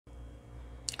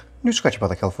New scratch by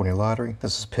the California Lottery.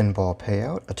 This is Pinball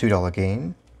Payout, a $2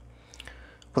 game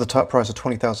with a top prize of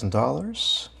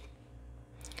 $20,000.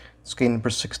 It's game number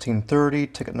 1630,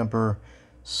 ticket number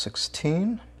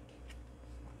 16.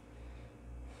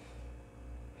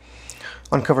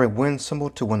 Uncover a win symbol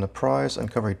to win the prize.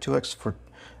 Uncover a 2x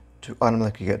to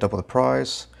automatically get double the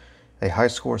prize. A high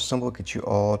score symbol gets you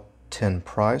all 10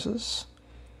 prizes.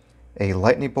 A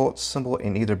lightning bolt symbol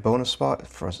in either bonus spot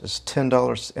for us is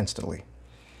 $10 instantly.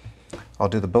 I'll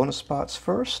do the bonus spots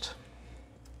first.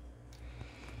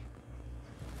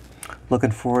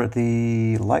 Looking for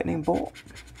the lightning bolt,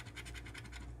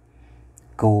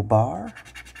 gold bar,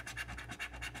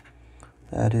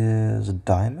 that is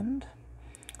diamond.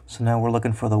 So now we're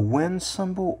looking for the win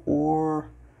symbol or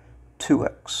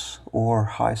 2x or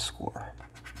high score.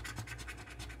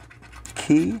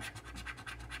 Key,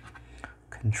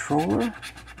 controller,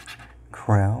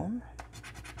 crown,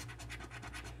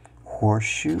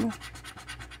 horseshoe,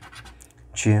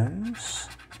 gems,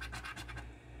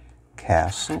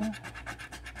 castle,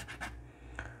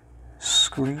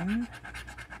 screen,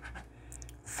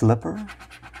 flipper,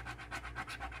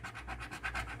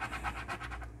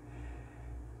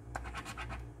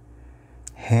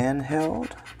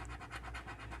 handheld,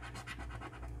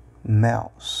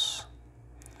 mouse.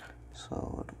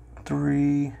 So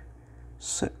 3,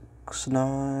 6,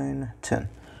 9, 10.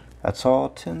 That's all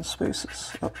 10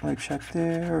 spaces. Oh, let me check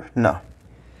there. No.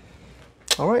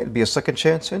 All right, it'll be a second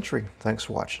chance entry. Thanks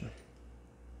for watching.